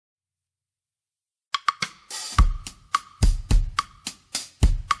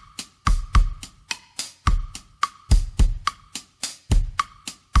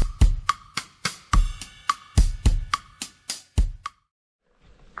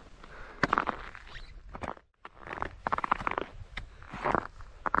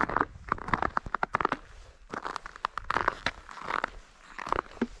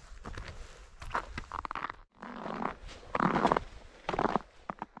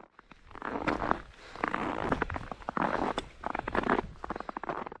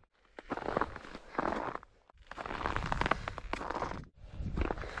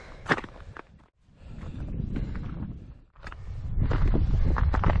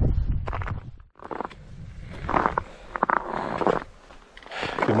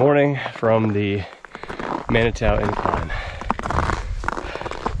morning from the Manitou Incline.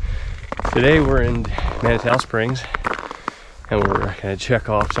 Today we're in Manitou Springs and we're going to check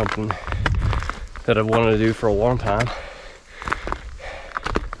off something that I've wanted to do for a long time.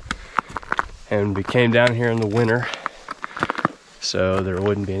 And we came down here in the winter so there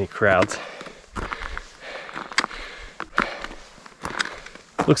wouldn't be any crowds.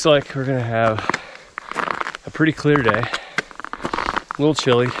 Looks like we're going to have a pretty clear day. A little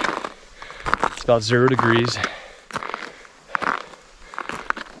chilly. It's about 0 degrees.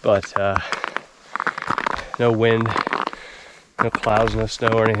 But no wind, no clouds, no snow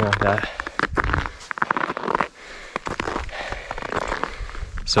or anything like that.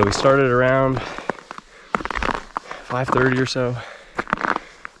 So we started around 5:30 or so.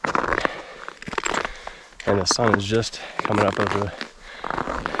 And the sun is just coming up over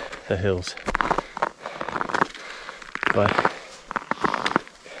the hills. But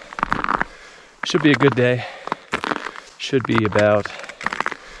should be a good day. Should be about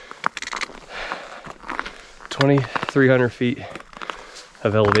 2,300 feet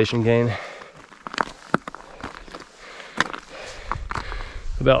of elevation gain.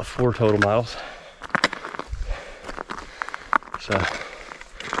 About 4 total miles. So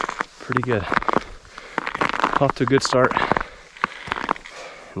pretty good. Off to a good start.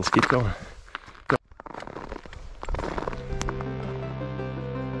 Let's keep going.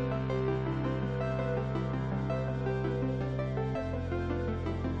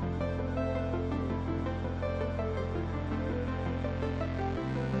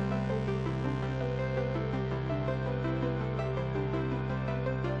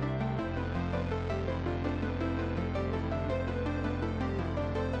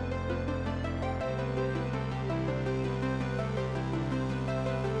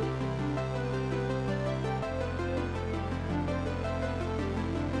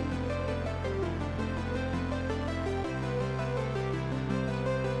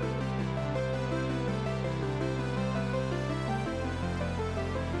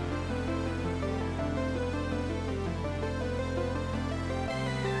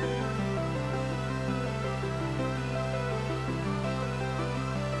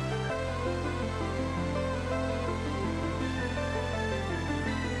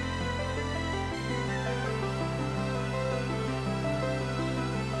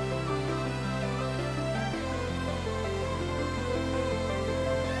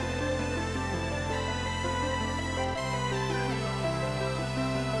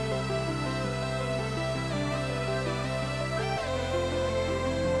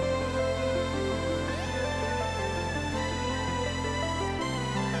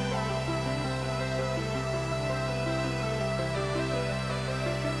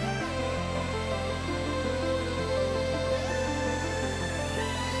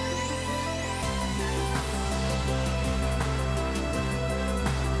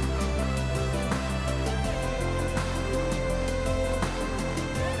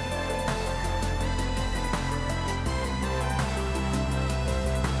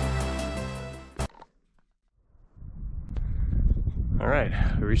 Alright,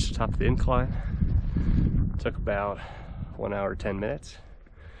 we reached the top of the incline. Took about 1 hour 10 minutes.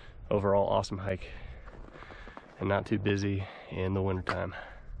 Overall awesome hike and not too busy in the wintertime.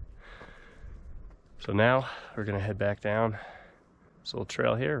 So now we're gonna head back down this little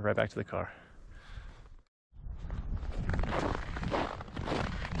trail here, right back to the car.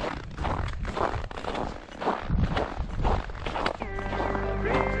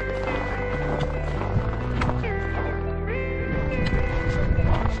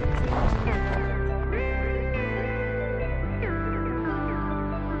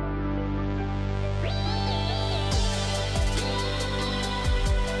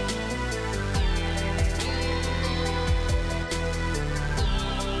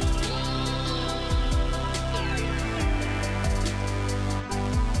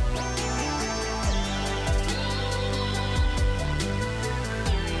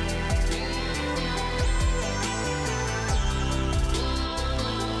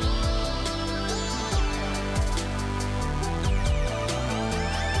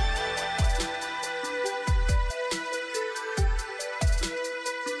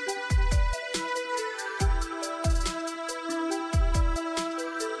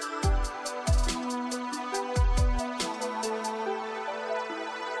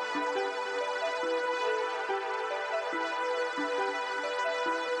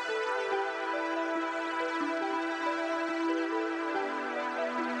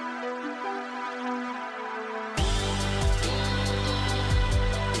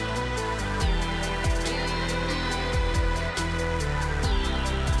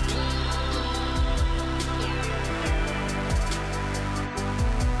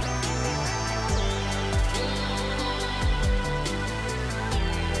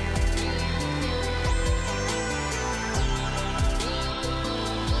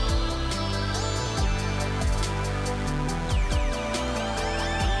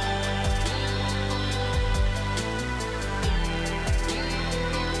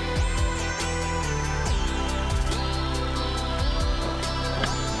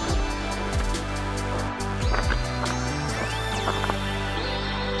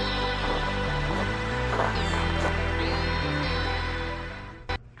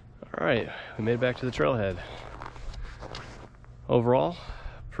 All right, we made it back to the trailhead. Overall,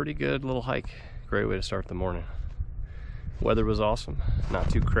 pretty good little hike. Great way to start the morning. Weather was awesome, not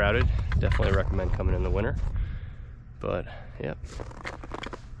too crowded. Definitely recommend coming in the winter. But, yep.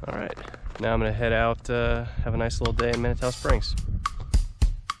 All right, now I'm gonna head out, have a nice little day in Manitou Springs.